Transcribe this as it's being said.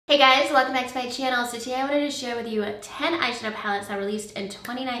Hey guys, welcome back to my channel. So today I wanted to share with you 10 eyeshadow palettes I released in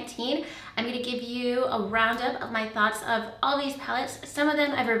 2019. I'm going to give you a roundup of my thoughts of all these palettes. Some of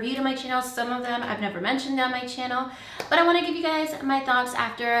them I've reviewed on my channel, some of them I've never mentioned on my channel. But I want to give you guys my thoughts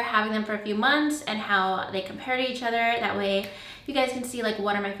after having them for a few months and how they compare to each other. That way you guys can see like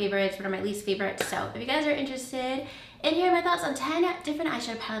what are my favorites, what are my least favorites. So if you guys are interested in hearing my thoughts on 10 different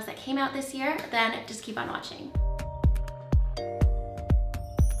eyeshadow palettes that came out this year, then just keep on watching.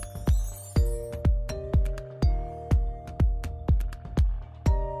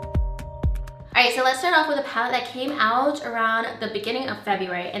 Alright, so let's start off with a palette that came out around the beginning of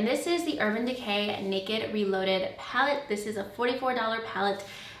February, and this is the Urban Decay Naked Reloaded palette. This is a $44 palette.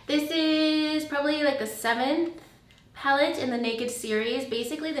 This is probably like the 7th palette in the Naked series.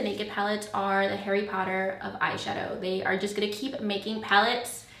 Basically, the Naked palettes are the Harry Potter of eyeshadow. They are just going to keep making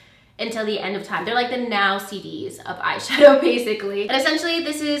palettes until the end of time. They're like the now CDs of eyeshadow, basically. And essentially,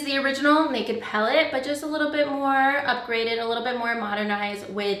 this is the original Naked palette, but just a little bit more upgraded, a little bit more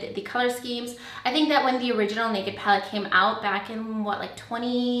modernized with the color schemes. I think that when the original Naked palette came out back in, what, like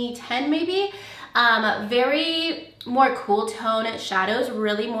 2010 maybe? Very more cool tone shadows,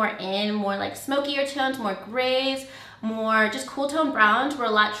 really more like smokier tones, more grays, more just cool tone browns were a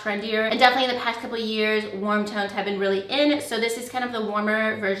lot trendier, and definitely in the past couple of years warm tones have been really in, so this is kind of the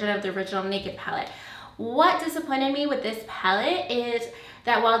warmer version of the original Naked palette. What disappointed me with this palette is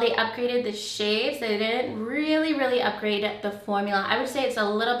that while they upgraded the shades, they didn't really upgrade the formula. I would say it's a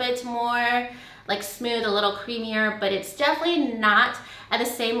little bit more like smooth, a little creamier, but it's definitely not at the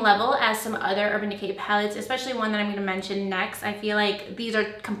same level as some other Urban Decay palettes, especially one that I'm going to mention next. I feel like these are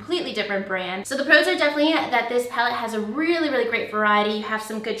completely different brands. So the pros are definitely that this palette has a really great variety. You have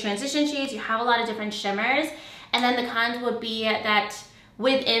some good transition shades, you have a lot of different shimmers, and then the cons would be that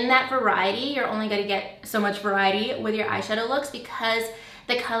within that variety, you're only going to get so much variety with your eyeshadow looks because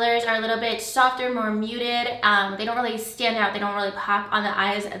the colors are a little bit softer, more muted. They don't really stand out. They don't really pop on the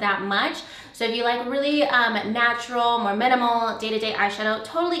eyes that much. So if you like really natural, more minimal, day-to-day eyeshadow,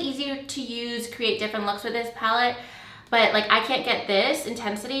 totally easy to use, create different looks with this palette. But like I can't get this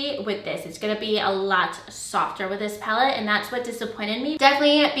intensity with this. It's gonna be a lot softer with this palette, and that's what disappointed me.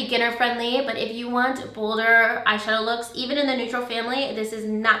 Definitely beginner friendly, but if you want bolder eyeshadow looks, even in the neutral family, this is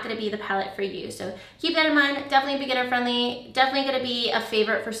not gonna be the palette for you. So keep that in mind. Definitely beginner friendly, definitely gonna be a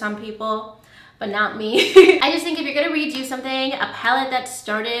favorite for some people, but not me. I just think if you're gonna redo something, a palette that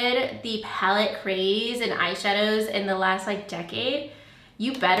started the palette craze in eyeshadows in the last like decade,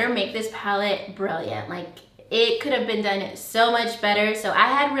 you better make this palette brilliant. Like, it could have been done so much better. So I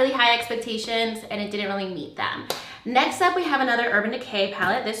had really high expectations and it didn't really meet them. Next up, we have another Urban Decay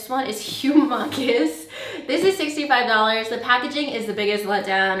palette. This one is humongous. This is $65. The packaging is the biggest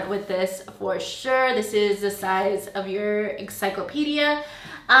letdown with this for sure. This is the size of your encyclopedia.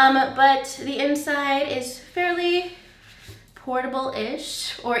 But the inside is fairly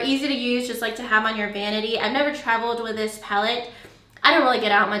portable-ish or easy to use, just like to have on your vanity. I've never traveled with this palette. I don't really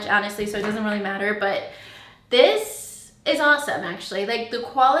get out much, honestly, so it doesn't really matter, but this is awesome, actually. Like, the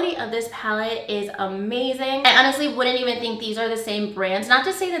quality of this palette is amazing. I honestly wouldn't even think these are the same brands. Not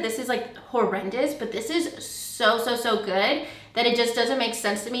to say that this is like horrendous, but this is so good that it just doesn't make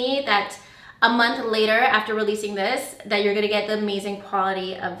sense to me that a month later after releasing this, that you're gonna get the amazing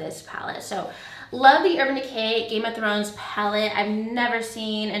quality of this palette. So love the Urban Decay Game of Thrones palette. I've never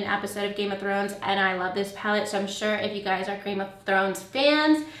seen an episode of Game of Thrones and I love this palette. So I'm sure if you guys are Game of Thrones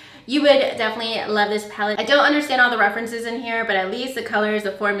fans, you would definitely love this palette. I don't understand all the references in here, but at least the colors,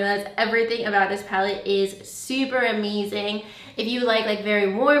 the formulas, everything about this palette is super amazing. If you like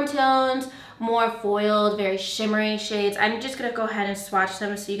very warm tones, more foiled, very shimmery shades, I'm just gonna go ahead and swatch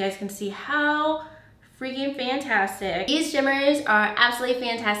them so you guys can see how freaking fantastic. These shimmers are absolutely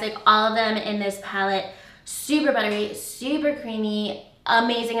fantastic, all of them in this palette. Super buttery, super creamy,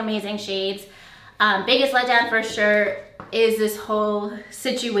 amazing shades. Biggest letdown for sure is this whole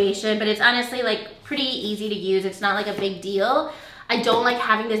situation, but it's honestly like pretty easy to use. It's not like a big deal. I don't like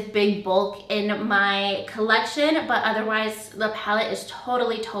having this big bulk in my collection, but otherwise the palette is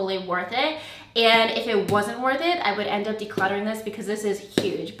totally worth it. And if it wasn't worth it, I would end up decluttering this because this is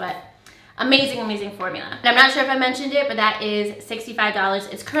huge, but amazing formula. And I'm not sure if I mentioned it, but that is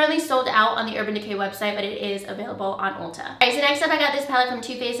 $65. It's currently sold out on the Urban Decay website, but it is available on Ulta. All right, so next up, I got this palette from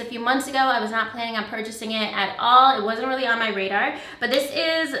Too Faced a few months ago. I was not planning on purchasing it at all. It wasn't really on my radar, but this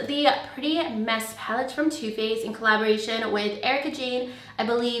is the Pretty Mess palette from Too Faced in collaboration with Erica Jane. I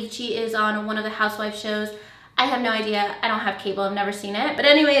believe she is on one of the Housewife shows. I have no idea. I don't have cable. I've never seen it. But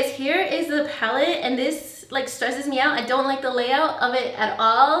anyways, here is the palette, and this like stresses me out. I don't like the layout of it at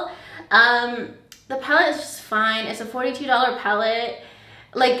all. The palette is just fine. It's a $42 palette.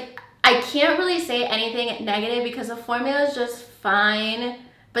 Like, I can't really say anything negative because the formula is just fine,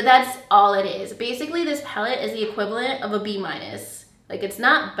 but that's all it is. Basically, this palette is the equivalent of a B-. Like, it's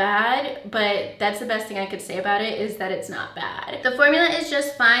not bad, but that's the best thing I could say about it, is that it's not bad. The formula is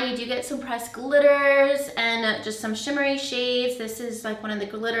just fine. You do get some pressed glitters and just some shimmery shades. This is like one of the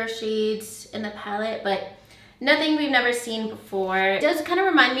glitter shades in the palette, but nothing we've never seen before. It does kind of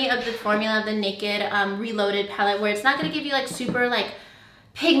remind me of the formula of the Naked Reloaded palette, where it's not gonna give you like super like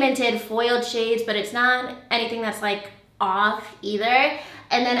pigmented foiled shades, but it's not anything that's like off either.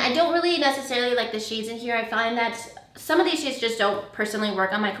 And then I don't really necessarily like the shades in here. I find that some of these shades just don't personally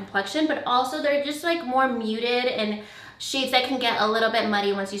work on my complexion, but also they're just like more muted and shades that can get a little bit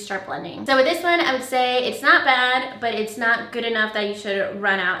muddy once you start blending. So with this one, I would say it's not bad, but it's not good enough that you should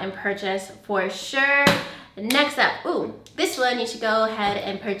run out and purchase for sure. Next up, ooh, this one you should go ahead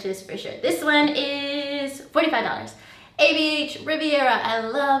and purchase for sure. This one is $45. ABH Riviera. I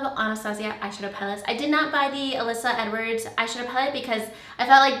love Anastasia eyeshadow palettes. I did not buy the Alyssa Edwards eyeshadow palette because I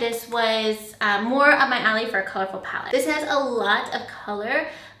felt like this was more up my alley for a colorful palette. This has a lot of color,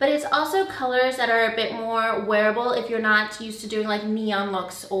 but it's also colors that are a bit more wearable if you're not used to doing like neon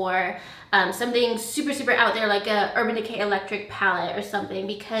looks or something super, super out there like a Urban Decay Electric palette or something,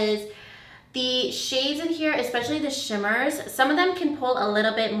 because the shades in here, especially the shimmers, some of them can pull a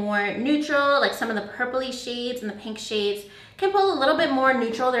little bit more neutral, like some of the purpley shades and the pink shades can pull a little bit more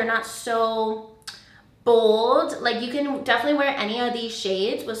neutral. They're not so bold. Like, you can definitely wear any of these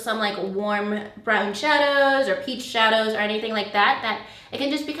shades with some like warm brown shadows or peach shadows or anything like that, that it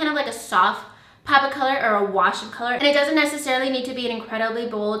can just be kind of like a soft pop of color or a wash of color. And it doesn't necessarily need to be an incredibly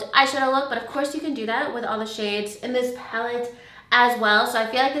bold eyeshadow look, but of course you can do that with all the shades in this palette as well. So I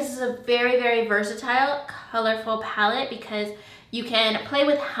feel like this is a very, very versatile, colorful palette because you can play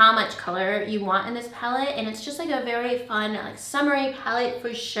with how much color you want in this palette, and it's just like a very fun, like summery palette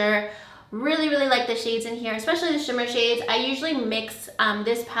for sure. Really, really like the shades in here, especially the shimmer shades. I usually mix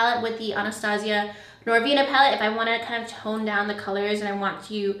this palette with the Anastasia Norvina palette if I want to kind of tone down the colors and I want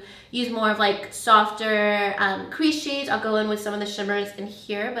to use more of like softer crease shades. I'll go in with some of the shimmers in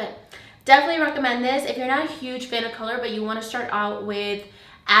here, but definitely recommend this. If you're not a huge fan of color, but you want to start out with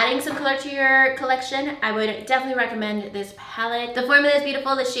adding some color to your collection, I would definitely recommend this palette. The formula is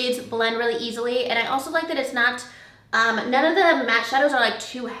beautiful. The shades blend really easily. And I also like that it's not, none of the matte shadows are like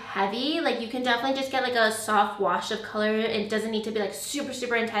too heavy. Like, you can definitely just get like a soft wash of color. It doesn't need to be like super,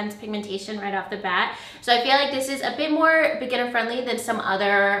 super intense pigmentation right off the bat. So I feel like this is a bit more beginner friendly than some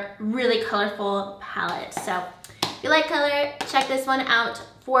other really colorful palettes. So if you like color, check this one out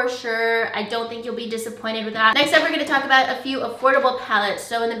for sure. I don't think you'll be disappointed with that. Next up, we're going to talk about a few affordable palettes.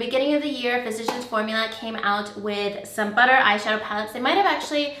 So in the beginning of the year, Physicians Formula came out with some butter eyeshadow palettes. They might have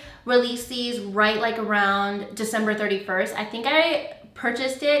actually released these right like around December 31st. I think I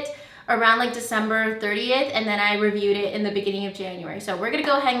purchased it around like December 30th, and then I reviewed it in the beginning of January. So we're gonna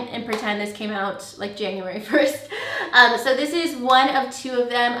go ahead and pretend this came out like January 1st. So this is one of two of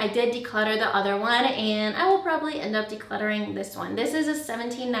them. I did declutter the other one, and I will probably end up decluttering this one. This is a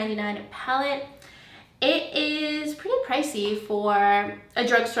 $17.99 palette. It is pretty pricey for a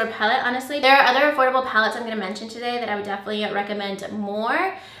drugstore palette, honestly. There are other affordable palettes I'm gonna mention today that I would definitely recommend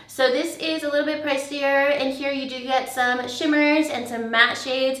more. So this is a little bit pricier. In here you do get some shimmers and some matte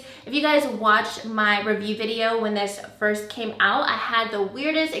shades. If you guys watched my review video when this first came out, I had the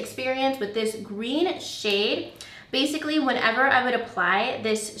weirdest experience with this green shade. Basically, whenever I would apply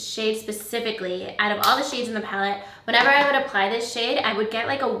this shade specifically, out of all the shades in the palette, whenever I would apply this shade, I would get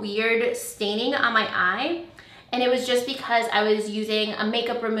like a weird staining on my eye. And it was just because I was using a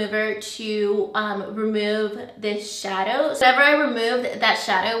makeup remover to remove this shadow. So whenever I removed that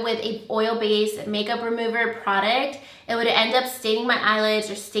shadow with a oil-based makeup remover product, it would end up staining my eyelids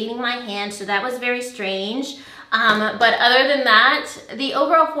or staining my hand. So that was very strange. But other than that, the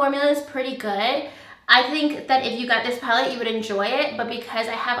overall formula is pretty good. I think that if you got this palette, you would enjoy it, but because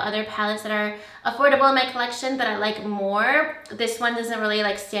I have other palettes that are affordable in my collection that I like more, this one doesn't really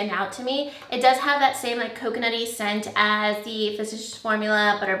like stand out to me. It does have that same like coconutty scent as the Physicians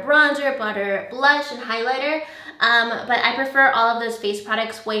Formula Butter Bronzer, Butter Blush, and Highlighter, but I prefer all of those face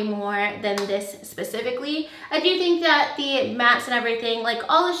products way more than this specifically. I do think that the mattes and everything, like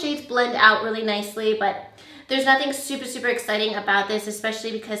all the shades blend out really nicely, but there's nothing super, super exciting about this,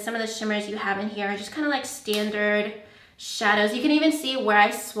 especially because some of the shimmers you have in here are just kind of like standard shadows. You can even see where I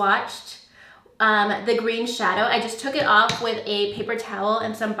swatched the green shadow. I just took it off with a paper towel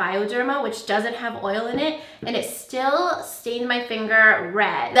and some Bioderma, which doesn't have oil in it, and it still stained my finger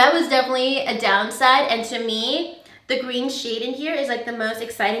red. That was definitely a downside, and to me, The green shade in here is like the most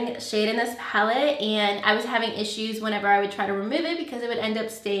exciting shade in this palette, and I was having issues whenever I would try to remove it because it would end up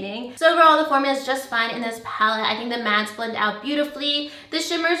staining. So overall, the formula is just fine in this palette. I think the mattes blend out beautifully. The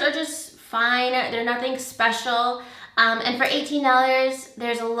shimmers are just fine. They're nothing special. And for $18,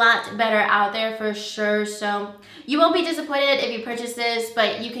 there's a lot better out there for sure. So you won't be disappointed if you purchase this,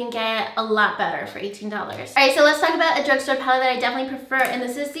 but you can get a lot better for $18. All right, so let's talk about a drugstore palette that I definitely prefer, and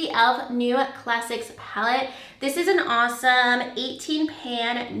this is the e.l.f. New Classics palette. This is an awesome 18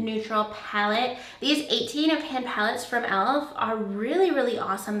 pan neutral palette. These 18 pan palettes from e.l.f. are really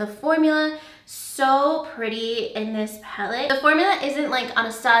awesome. The formula, so pretty in this palette. The formula isn't like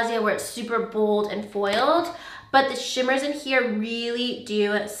Anastasia where it's super bold and foiled, but the shimmers in here really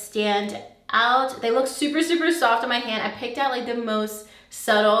do stand out. They look super soft on my hand. I picked out like the most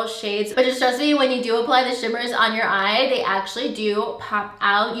subtle shades, but just trust me, when you do apply the shimmers on your eye, they actually do pop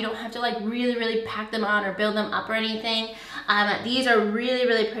out. You don't have to like really pack them on or build them up or anything. These are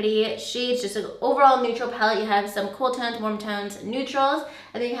really pretty shades. Just an overall neutral palette. You have some cool tones, warm tones, neutrals,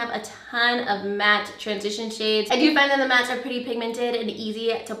 and then you have a ton of matte transition shades. I do find that the mattes are pretty pigmented and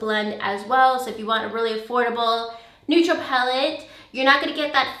easy to blend as well. So if you want a really affordable neutral palette, you're not gonna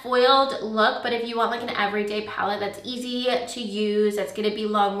get that foiled look, but if you want like an everyday palette that's easy to use, that's gonna be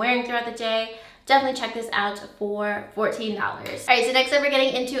long wearing throughout the day, definitely check this out for $14. All right, so next up we're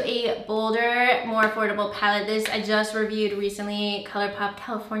getting into a bolder, more affordable palette. This I just reviewed recently, ColourPop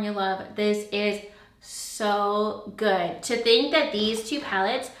California Love. This is so good. To think that these two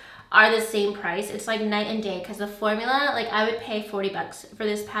palettes are the same price, it's like night and day, because the formula, like I would pay 40 bucks for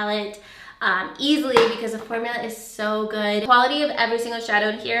this palette. Easily, because the formula is so good. The quality of every single shadow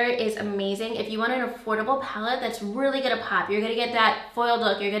in here is amazing. If you want an affordable palette that's really gonna pop, you're gonna get that foiled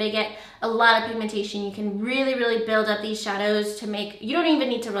look, you're gonna get a lot of pigmentation. You can really build up these shadows to make, you don't even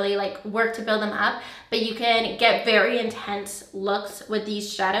need to really like work to build them up, but you can get very intense looks with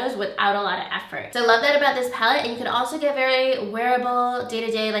these shadows without a lot of effort. So I love that about this palette, and you can also get very wearable day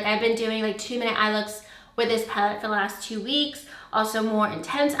to day. Like I've been doing like 2-minute eye looks with this palette for the last 2 weeks. Also more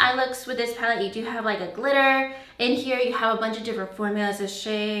intense eye looks with this palette. You do have like a glitter in here. You have a bunch of different formulas. This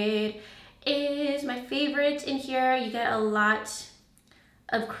shade is my favorite in here. You get a lot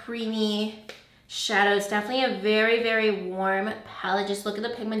of creamy shadows. Definitely a very warm palette. Just look at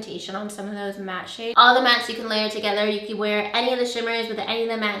the pigmentation on some of those matte shades. All the mattes you can layer together. You can wear any of the shimmers with any of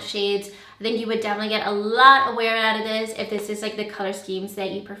the matte shades. I think you would definitely get a lot of wear out of this if this is like the color schemes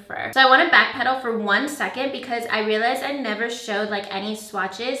that you prefer. So I want to backpedal for 1 second because I realized I never showed like any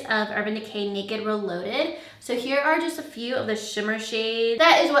swatches of Urban Decay Naked Reloaded. So here are just a few of the shimmer shades.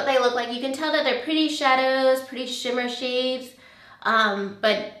 That is what they look like. You can tell that they're pretty shadows, pretty shimmer shades,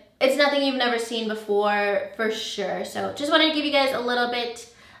 but it's nothing you've never seen before for sure. So just wanted to give you guys a little bit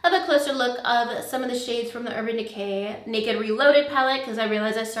of a closer look of some of the shades from the Urban Decay Naked Reloaded palette, because I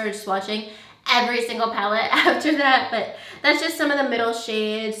realized I started swatching every single palette after that, but that's just some of the middle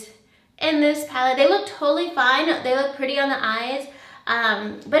shades in this palette. They look totally fine. They look pretty on the eyes,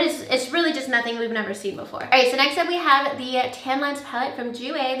 but it's really just nothing we've never seen before. All right, so next up we have the Tan Lines palette from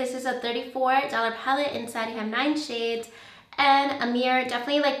Jouer. This is a $34 palette. Inside you have 9 shades and a mirror.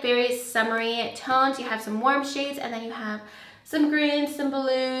 Definitely like very summery tones. You have some warm shades, and then you have some greens, some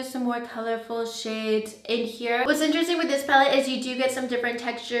blues, some more colorful shades in here. What's interesting with this palette is you do get some different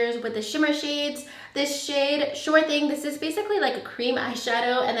textures with the shimmer shades. This shade, Sure Thing, this is basically like a cream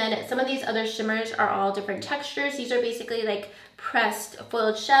eyeshadow, and then some of these other shimmers are all different textures. These are basically like pressed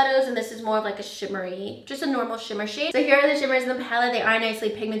foiled shadows, and this is more of like a shimmery, just a normal shimmer shade. So here are the shimmers in the palette. They are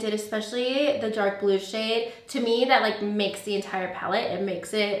nicely pigmented, especially the dark blue shade. To me, that like makes the entire palette. It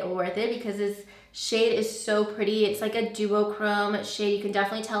makes it worth it because this shade is so pretty. It's like a duochrome shade. You can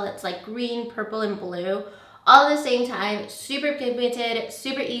definitely tell it's like green, purple, and blue all at the same time. Super pigmented,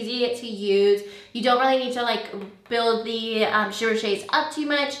 super easy to use. You don't really need to like build the shimmer shades up too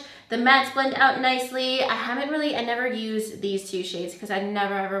much. The mattes blend out nicely. I never use these 2 shades because I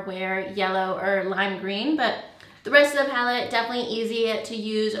never ever wear yellow or lime green, but the rest of the palette, definitely easy to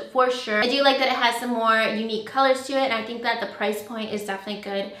use for sure. I do like that it has some more unique colors to it, and I think that the price point is definitely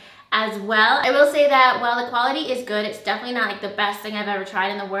good as well. I will say that while the quality is good, it's definitely not like the best thing I've ever tried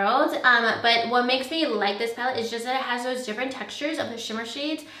in the world. But what makes me like this palette is just that it has those different textures of the shimmer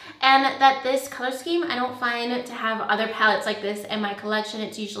shades, and that this color scheme, I don't find to have other palettes like this in my collection.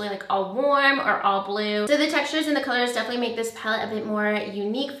 It's usually like all warm or all blue. So the textures and the colors definitely make this palette a bit more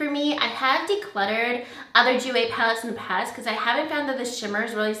unique for me. I have decluttered other Jouer palettes in the past because I haven't found that the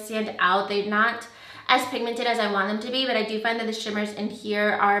shimmers really stand out. They're not as pigmented as I want them to be, but I do find that the shimmers in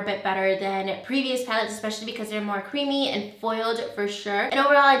here are a bit better than previous palettes, especially because they're more creamy and foiled for sure. And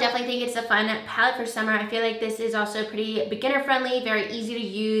overall, I definitely think it's a fun palette for summer. I feel like this is also pretty beginner friendly, very easy to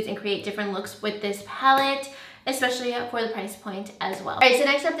use and create different looks with this palette, especially for the price point as well. All right, so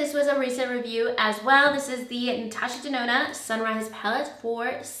next up, this was a recent review as well. This is the Natasha Denona Sunrise palette for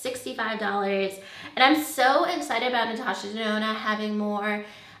 $65. And I'm so excited about Natasha Denona having more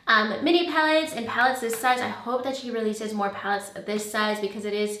mini palettes and palettes this size. I hope that she releases more palettes this size because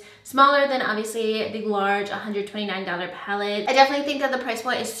it is smaller than obviously the large $129 palette. I definitely think that the price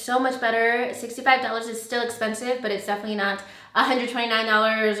point is so much better. $65 is still expensive, but it's definitely not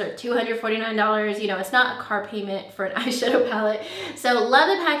 $129 or $249. You know, it's not a car payment for an eyeshadow palette. So love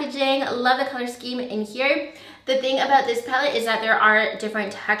the packaging, love the color scheme in here. The thing about this palette is that there are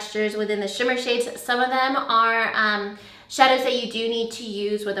different textures within the shimmer shades. Some of them are shadows that you do need to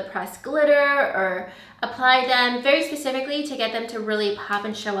use with a pressed glitter or apply them very specifically to get them to really pop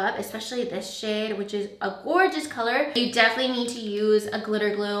and show up, especially this shade, which is a gorgeous color. You definitely need to use a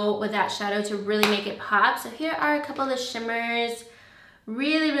glitter glue with that shadow to really make it pop. So here are a couple of the shimmers.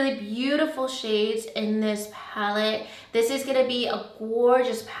 Really, really beautiful shades in this palette. This is gonna be a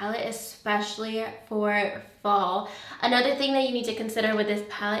gorgeous palette, especially for fall. Another thing that you need to consider with this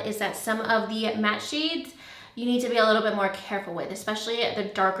palette is that some of the matte shades you need to be a little bit more careful with, especially the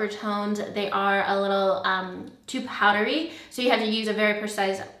darker tones. They are a little too powdery, so you have to use a very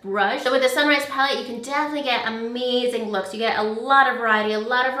precise brush. So with the Sunrise palette, you can definitely get amazing looks. You get a lot of variety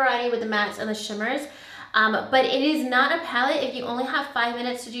with the mattes and the shimmers. But it is not a palette if you only have 5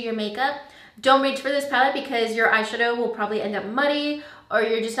 minutes to do your makeup. Don't reach for this palette because your eyeshadow will probably end up muddy or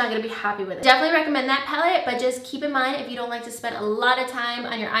you're just not gonna be happy with it. Definitely recommend that palette, but just keep in mind if you don't like to spend a lot of time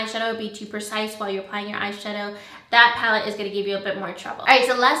on your eyeshadow, be too precise while you're applying your eyeshadow, that palette is gonna give you a bit more trouble. All right,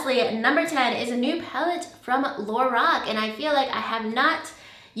 so lastly, number 10 is a new palette from Lorac, and I feel like I have not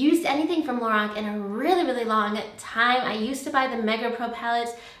used anything from Lorac in a really, really long time. I used to buy the Mega Pro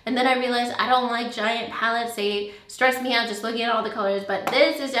palettes, and then I realized I don't like giant palettes. They stress me out just looking at all the colors, but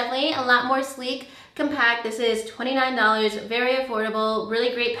this is definitely a lot more sleek, compact. This is $29, very affordable,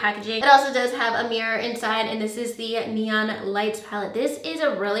 really great packaging. It also does have a mirror inside, and this is the Neon Lights palette. This is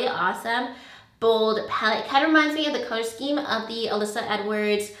a really awesome, bold palette. Kind of reminds me of the color scheme of the Alyssa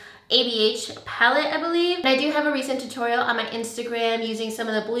Edwards ABH palette, I believe. And I do have a recent tutorial on my Instagram using some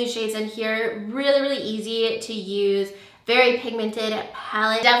of the blue shades in here. Really, really easy to use. Very pigmented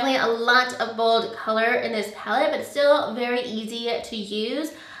palette. Definitely a lot of bold color in this palette, but still very easy to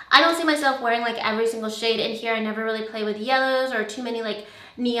use. I don't see myself wearing like every single shade in here. I never really play with yellows or too many like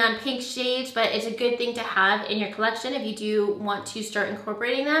neon pink shades, but it's a good thing to have in your collection if you do want to start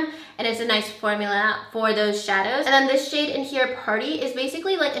incorporating them, and it's a nice formula for those shadows. And then this shade in here, Party, is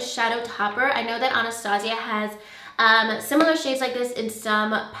basically like a shadow topper. I know that Anastasia has similar shades like this in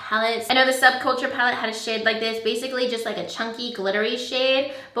some palettes. I know the Subculture palette had a shade like this, basically just like a chunky glittery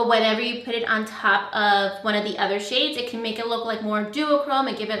shade, but whenever you put it on top of one of the other shades, it can make it look like more duochrome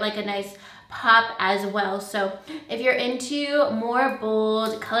and give it like a nice pop as well. So if you're into more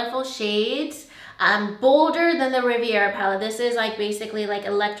bold, colorful shades, bolder than the Riviera palette. This is like basically like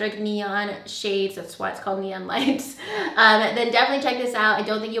electric neon shades. That's why it's called Neon Lights. Then definitely check this out. I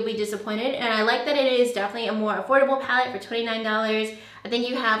don't think you'll be disappointed. And I like that it is definitely a more affordable palette for $29. I think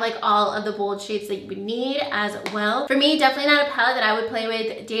you have like all of the bold shades that you would need as well. For me, definitely not a palette that I would play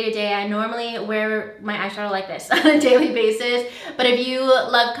with day to day. I normally wear my eyeshadow like this on a daily basis. But if you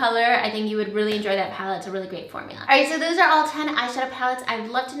love color, I think you would really enjoy that palette. It's a really great formula. All right, so those are all 10 eyeshadow palettes. I'd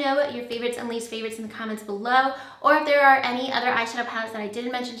love to know your favorites and least favorites in the comments below. Or if there are any other eyeshadow palettes that I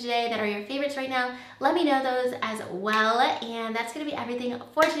didn't mention today that are your favorites right now, let me know those as well. And that's gonna be everything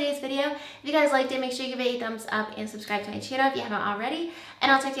for today's video. If you guys liked it, make sure you give it a thumbs up and subscribe to my channel if you haven't already.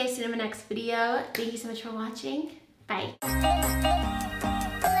 And I'll talk to you guys soon in my next video. Thank you so much for watching. Bye.